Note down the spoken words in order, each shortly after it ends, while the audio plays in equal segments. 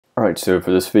Alright, so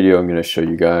for this video I'm going to show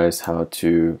you guys how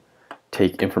to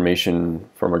take information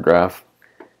from a graph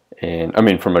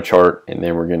from a chart, and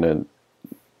then we're going to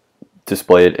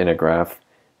display it in a graph.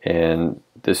 And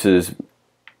this is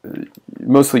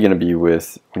mostly going to be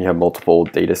with when you have multiple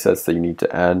data sets that you need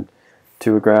to add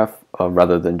to a graph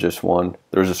rather than just one.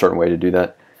 There's a certain way to do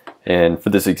that, and for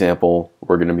this example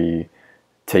we're going to be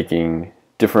taking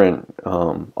different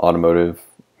automotive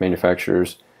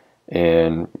manufacturers,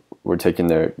 and we're taking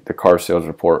the car sales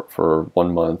report for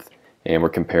 1 month, and we're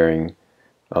comparing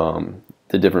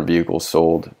the different vehicles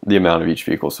sold, the amount of each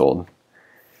vehicle sold.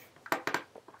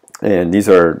 And these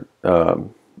are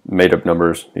made up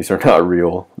numbers. These are not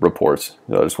real reports.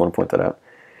 So I just want to point that out.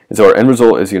 And so our end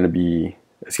result is going to be,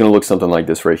 it's going to look something like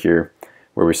this right here,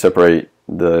 where we separate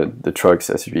the trucks,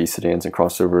 SUVs, sedans, and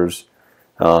crossovers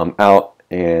out,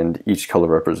 and each color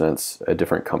represents a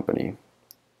different company.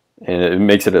 And it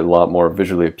makes it a lot more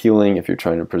visually appealing if you're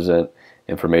trying to present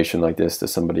information like this to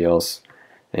somebody else.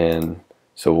 And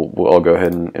so I'll go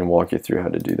ahead and walk you through how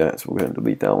to do that. So we'll go ahead and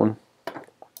delete that one.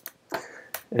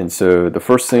 And so the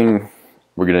first thing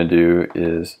we're going to do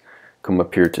is come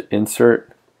up here to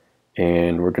Insert,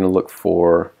 and we're going to look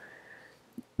for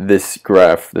this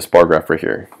graph, this bar graph right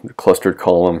here, the clustered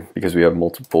column, because we have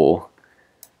multiple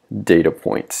data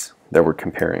points that we're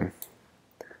comparing.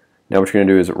 Now what you're going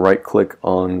to do is right click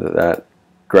on that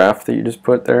graph that you just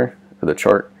put there, or the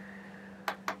chart,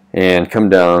 and come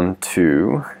down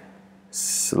to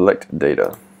Select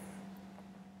Data.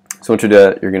 So once you do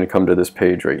that, you're going to come to this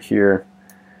page right here.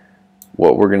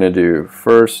 What we're going to do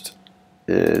first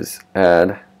is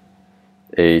add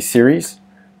a series,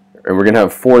 and we're going to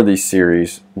have 4 of these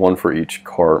series, 1 for each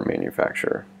car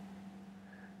manufacturer.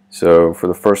 So for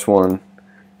the first one,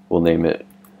 we'll name it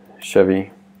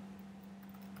Chevy,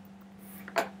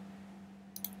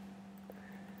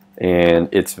 and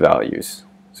its values.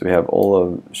 So we have all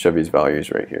of Chevy's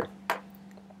values right here.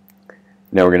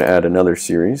 Now we're going to add another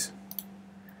series,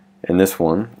 and this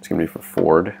one is going to be for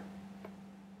Ford,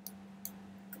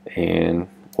 and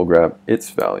we'll grab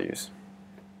its values.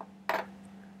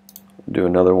 Do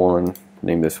another one,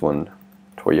 name this one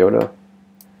Toyota,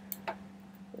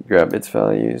 grab its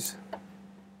values,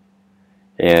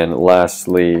 and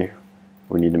lastly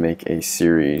we need to make a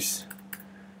series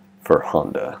for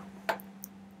Honda,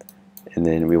 and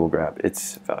then we will grab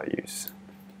its values.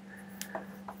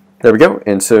 There we go.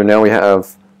 And so now we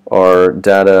have our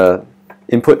data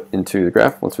input into the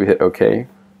graph. Once we hit OK,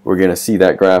 we're going to see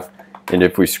that graph, and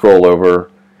if we scroll over,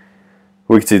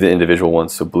 we can see the individual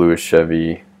ones. So blue is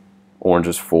Chevy, orange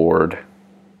is Ford,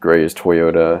 gray is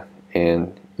Toyota,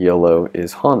 and yellow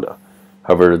is Honda.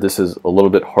 However, this is a little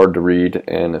bit hard to read,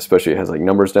 and especially it has like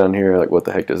numbers down here, like what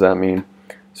the heck does that mean?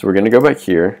 So we're going to go back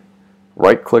here,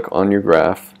 right click on your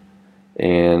graph,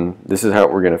 and this is how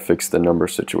we're going to fix the number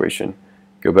situation.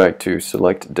 Go back to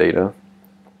Select Data,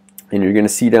 and you're going to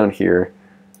see down here,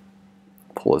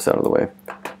 pull this out of the way,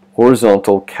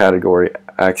 horizontal category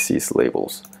axis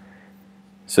labels.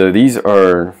 So these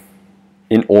are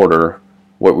in order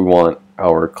what we want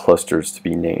our clusters to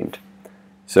be named.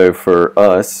 So for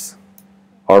us,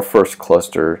 our first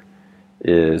cluster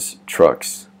is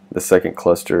trucks, the second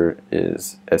cluster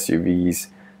is SUVs,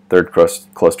 third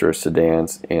cluster is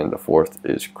sedans, and the fourth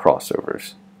is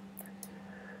crossovers.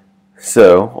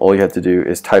 So all you have to do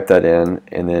is type that in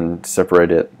and then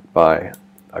separate it by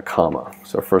a comma.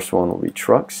 So our first one will be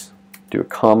trucks, do a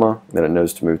comma, then it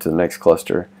knows to move to the next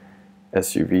cluster,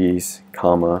 SUVs,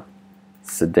 comma,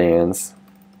 sedans,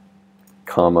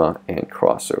 comma, and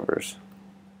crossovers.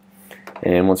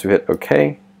 And once we hit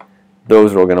OK,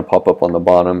 those are all going to pop up on the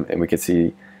bottom, and we can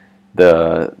see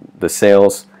the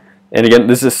sales. And again,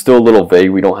 this is still a little vague.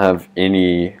 We don't have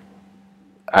any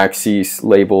axis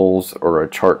labels or a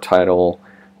chart title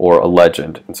or a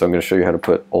legend, and so I'm going to show you how to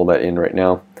put all that in right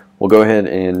now. We'll go ahead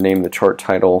and name the chart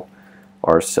title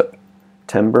our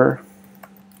September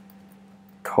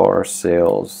car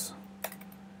sales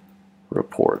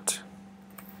report.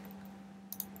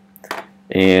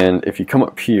 And if you come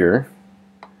up here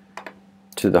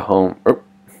to the home, go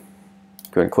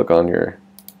ahead and click on your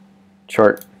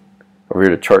chart, over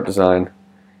here to chart design,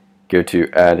 go to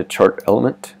add a chart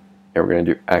element, and we're going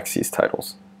to do axis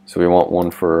titles. So we want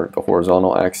one for the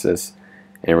horizontal axis,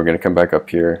 and we're going to come back up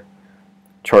here,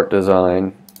 chart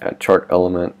design, add chart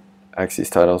element, axis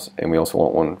titles, and we also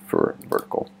want one for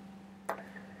vertical.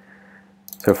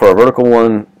 So for our vertical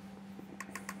one,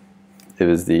 it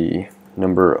is the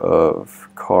number of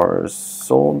cars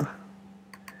sold,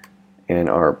 and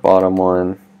our bottom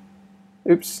one,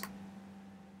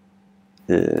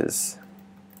 is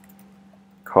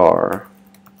car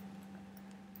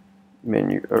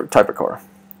menu or type of car.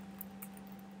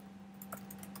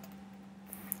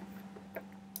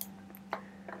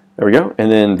 There we go.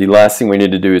 And then the last thing we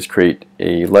need to do is create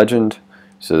a legend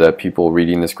so that people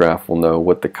reading this graph will know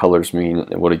what the colors mean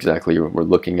and what exactly we're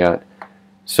looking at.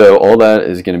 So all that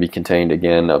is going to be contained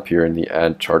again up here in the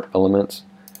add chart elements.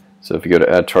 So if you go to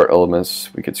add chart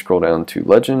elements, we could scroll down to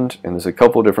legend, and there's a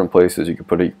couple different places you could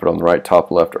put it. You can put it on the right, top,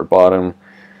 left, or bottom.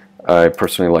 I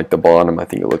personally like the bottom. I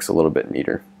think it looks a little bit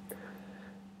neater.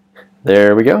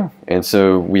 There we go. And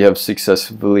so we have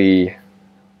successfully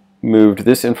moved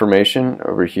this information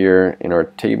over here in our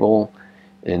table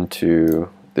into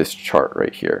this chart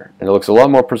right here. And it looks a lot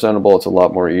more presentable, it's a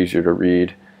lot more easier to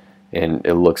read, and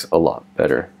it looks a lot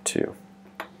better too.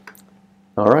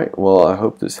 Alright, well, I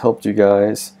hope this helped you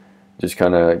guys just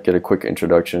kind of get a quick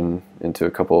introduction into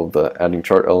a couple of the adding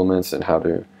chart elements and how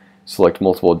to select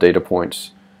multiple data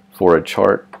points for a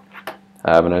chart.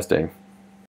 Have a nice day.